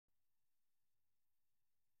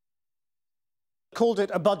called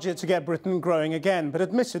it a budget to get Britain growing again, but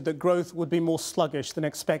admitted that growth would be more sluggish than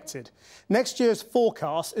expected. Next year's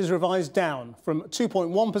forecast is revised down from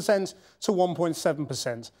 2.1% to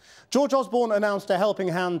 1.7%. George Osborne announced a helping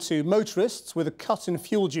hand to motorists with a cut in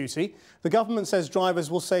fuel duty. The government says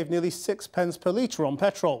drivers will save nearly 6 pence per litre on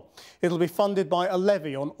petrol. It'll be funded by a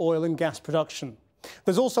levy on oil and gas production.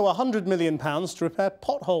 There's also £100 million to repair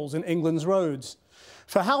potholes in England's roads.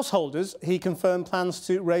 For householders, he confirmed plans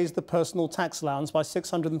to raise the personal tax allowance by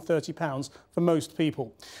 £630 for most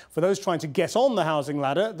people. For those trying to get on the housing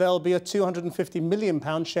ladder, there'll be a £250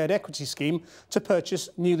 million shared equity scheme to purchase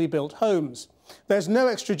newly built homes. There's no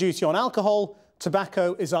extra duty on alcohol.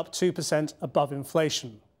 Tobacco is up 2% above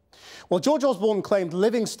inflation. Well, George Osborne claimed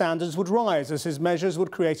living standards would rise as his measures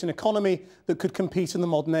would create an economy that could compete in the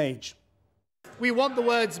modern age. We want the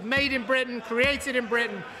words made in Britain, created in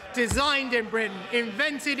Britain, designed in Britain,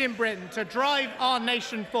 invented in Britain to drive our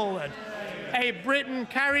nation forward. A Britain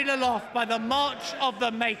carried aloft by the march of the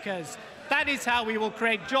makers. That is how we will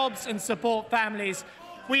create jobs and support families.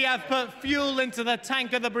 We have put fuel into the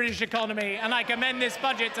tank of the British economy, and I commend this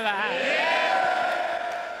budget to the House.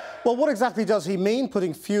 Well, what exactly does he mean,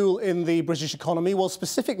 putting fuel in the British economy? Well,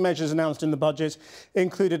 specific measures announced in the budget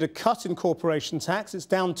included a cut in corporation tax. It's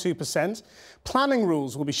down 2%. Planning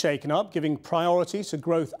rules will be shaken up, giving priority to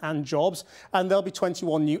growth and jobs. And there'll be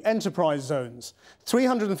 21 new enterprise zones.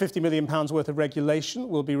 £350 million worth of regulation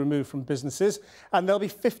will be removed from businesses. And there'll be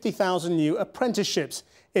 50,000 new apprenticeships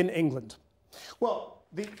in England. Well,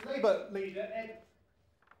 the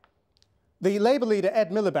Labour leader Ed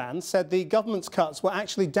Miliband said the government's cuts were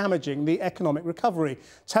actually damaging the economic recovery,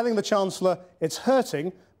 telling the Chancellor it's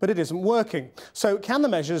hurting, but it isn't working. So can the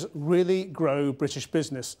measures really grow British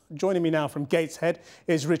business? Joining me now from Gateshead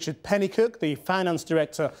is Richard Pennycook, the Finance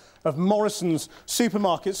Director of Morrison's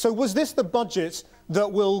Supermarkets. So was this the budget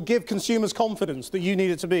that will give consumers confidence that you need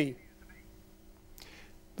it to be?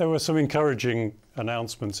 There were some encouraging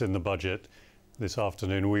announcements in the budget this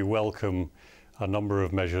afternoon. We welcome a number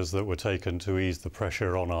of measures that were taken to ease the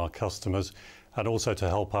pressure on our customers and also to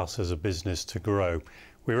help us as a business to grow.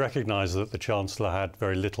 We recognise that the Chancellor had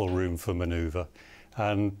very little room for manoeuvre,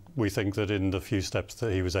 and we think that in the few steps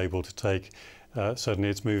that he was able to take, certainly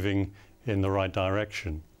it's moving in the right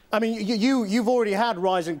direction. I mean, you've already had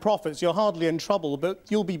rising profits. You're hardly in trouble, but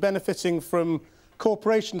you'll be benefiting from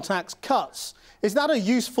corporation tax cuts. Is that a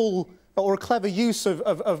useful or a clever use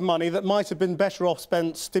of money that might have been better off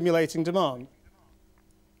spent stimulating demand?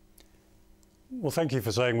 Well, thank you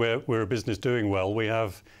for saying we're a business doing well. We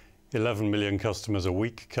have 11 million customers a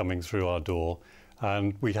week coming through our door,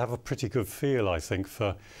 and we have a pretty good feel, I think,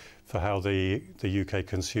 for how the UK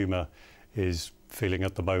consumer is feeling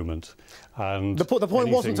at the moment. And the point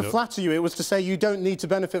wasn't to flatter you, it was to say you don't need to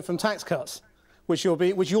benefit from tax cuts, which you're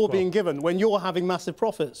being given when you're having massive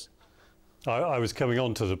profits. I was coming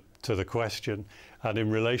on to the question, and in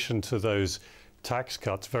relation to those tax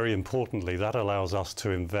cuts, very importantly, that allows us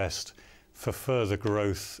to invest for further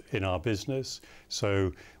growth in our business.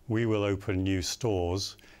 So we will open new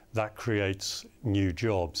stores. That creates new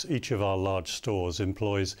jobs. Each of our large stores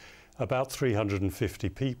employs about 350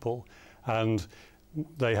 people, and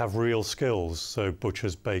they have real skills. So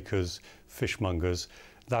butchers, bakers, fishmongers,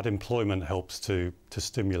 that employment helps to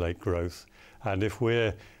stimulate growth. And if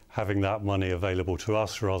we're having that money available to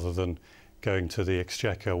us rather than going to the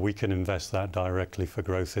exchequer, we can invest that directly for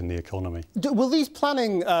growth in the economy. Will these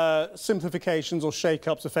planning simplifications or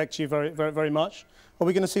shake-ups affect you very, very, very much? Are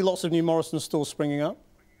we going to see lots of new Morrison stores springing up?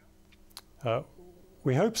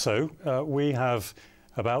 We hope so. We have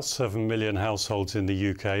about 7 million households in the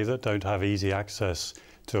UK that don't have easy access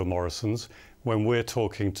to a Morrison's. When we're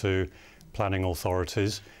talking to planning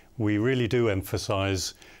authorities, we really do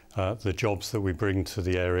emphasise the jobs that we bring to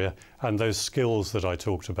the area and those skills that I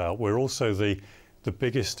talked about. We're also the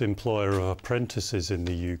biggest employer of apprentices in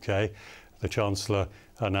the UK. The Chancellor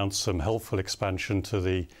announced some helpful expansion to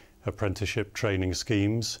the apprenticeship training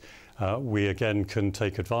schemes. We again can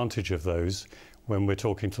take advantage of those when we're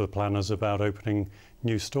talking to the planners about opening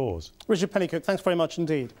new stores. Richard Pennycook, thanks very much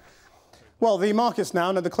indeed. Well, the markets now,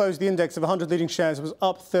 at the close, the index of 100 leading shares was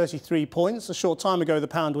up 33 points. A short time ago, the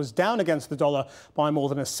pound was down against the dollar by more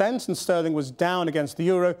than a cent, and sterling was down against the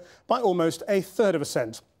euro by almost a third of a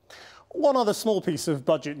cent. One other small piece of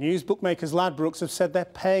budget news. Bookmakers Ladbrokes have said they're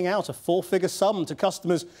paying out a four-figure sum to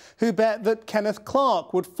customers who bet that Kenneth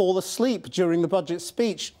Clarke would fall asleep during the budget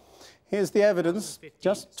speech. Here's the evidence.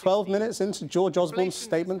 Just 12 minutes into George Osborne's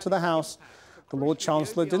statement to the House, the Lord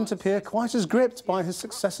Chancellor didn't appear quite as gripped by his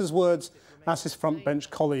successor's words as his front bench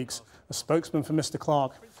colleagues. A spokesman for Mr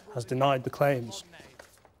Clarke has denied the claims.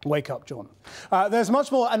 Wake up, John. There's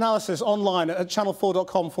much more analysis online at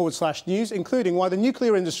channel4.com/news, including why the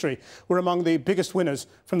nuclear industry were among the biggest winners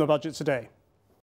from the budget today.